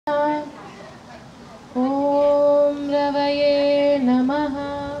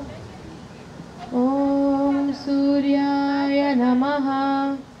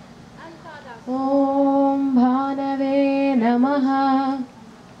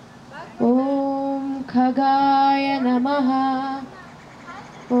खगाय नमः।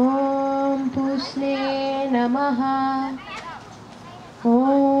 ॐ पूष्णे नमः।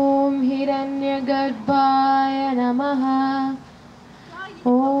 ॐ हिरण्यगर्भाय नमः।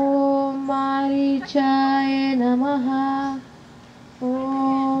 ॐ मारीचाय नमः।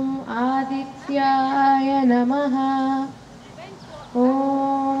 ॐ आदित्याय नमः।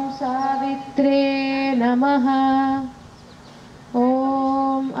 ॐ सावित्रे नमः।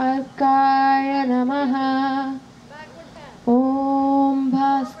 ॐ अर्काय नमः। ॐ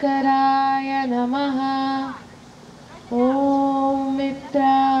भास्कराय नमः। ॐ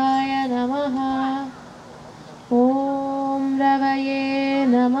मित्राय नमः। ॐ रवये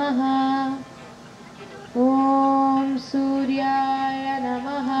नमः। ॐ सूर्याय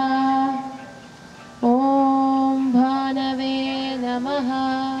नमः। ॐ भानवे नमः।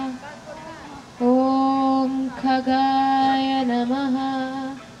 ॐ खगाय नमः।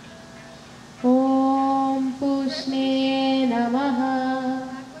 ॐ पूष्णे नमः।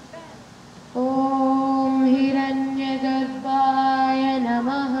 ॐ हिरण्यगर्भाय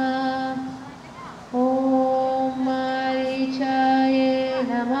नमः। ॐ मारीचाय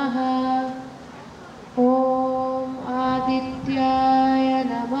नमः। ॐ आदित्याय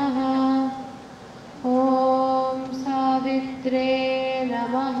नमः। ॐ सावित्रे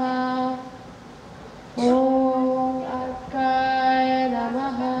नमः। ॐ अर्काय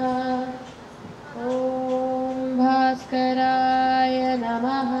नमः। ॐ भास्कराय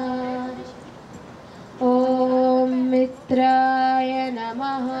नमः। ॐ मित्राय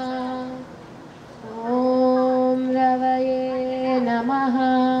नमः। ॐ रवये नमः।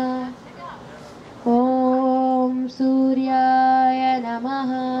 ॐ सूर्याय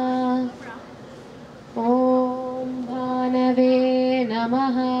नमः। ॐ भानवे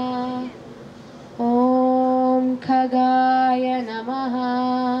नमः। ॐ खगाय नमः।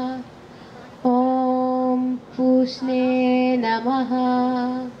 ॐ पूष्णे नमः।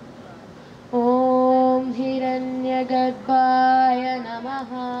 ॐ हिरण्यगर्भाय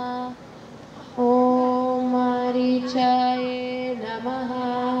नमः। ॐ मारीचाय नमः।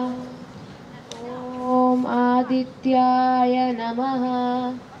 ॐ आदित्याय नमः।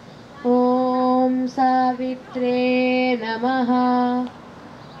 ॐ सावित्रे नमः।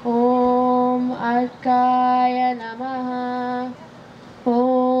 ॐ अर्काय नमः। ॐ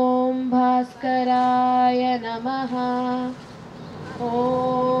भास्कराय नमः। ॐ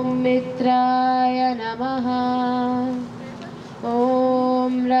मित्राय नमः।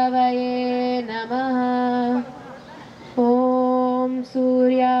 ॐ रवये नमः। ॐ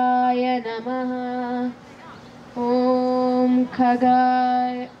सूर्याय नमः। ॐ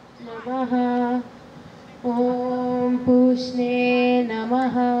खगाय नमः। ॐ पूष्णे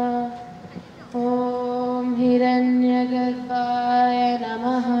नमः। ॐ हिरण्यगर्भाय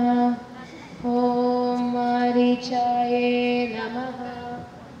नमः। ॐ मारीचाय नमः।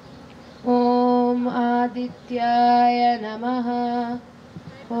 ॐ आदित्याय नमः।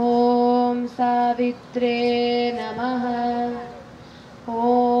 ॐ सावित्रे नमः।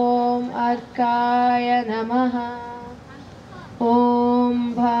 ॐ अर्काय नमः। ॐ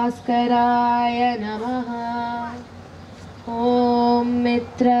भास्कराय नमः। ॐ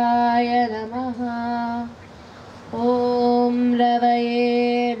मित्राय नमः। ॐ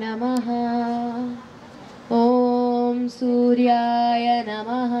रवये नमः। ॐ सूर्याय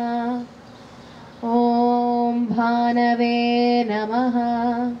नमः। ॐ भानवे नमः।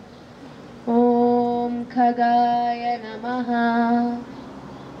 ॐ खगाय नमः।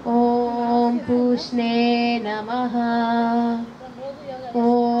 ॐ पूष्णे नमः। ॐ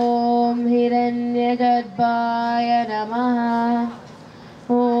हिरण्यगर्भाय नमः।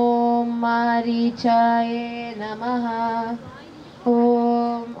 ॐ मारीचाय नमः। ॐ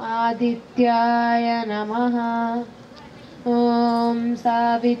आदित्याय नमः। ॐ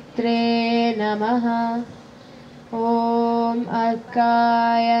सावित्रे नमः। ॐ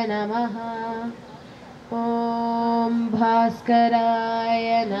अर्काय नमः। ॐ भास्कराय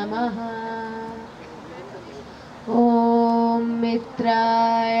नमः। ॐ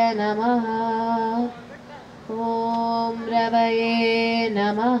मित्राय नमः। ॐ रवये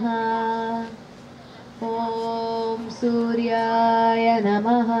नमः। ॐ सूर्याय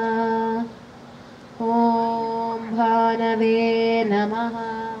नमः। ॐ भानवे नमः।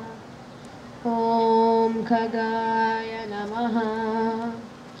 ॐ खगाय नमः।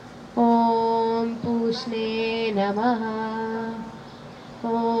 ॐ पूष्णे नमः। ॐ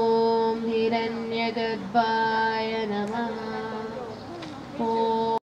हिरण्यगर्भाय नमः। ॐ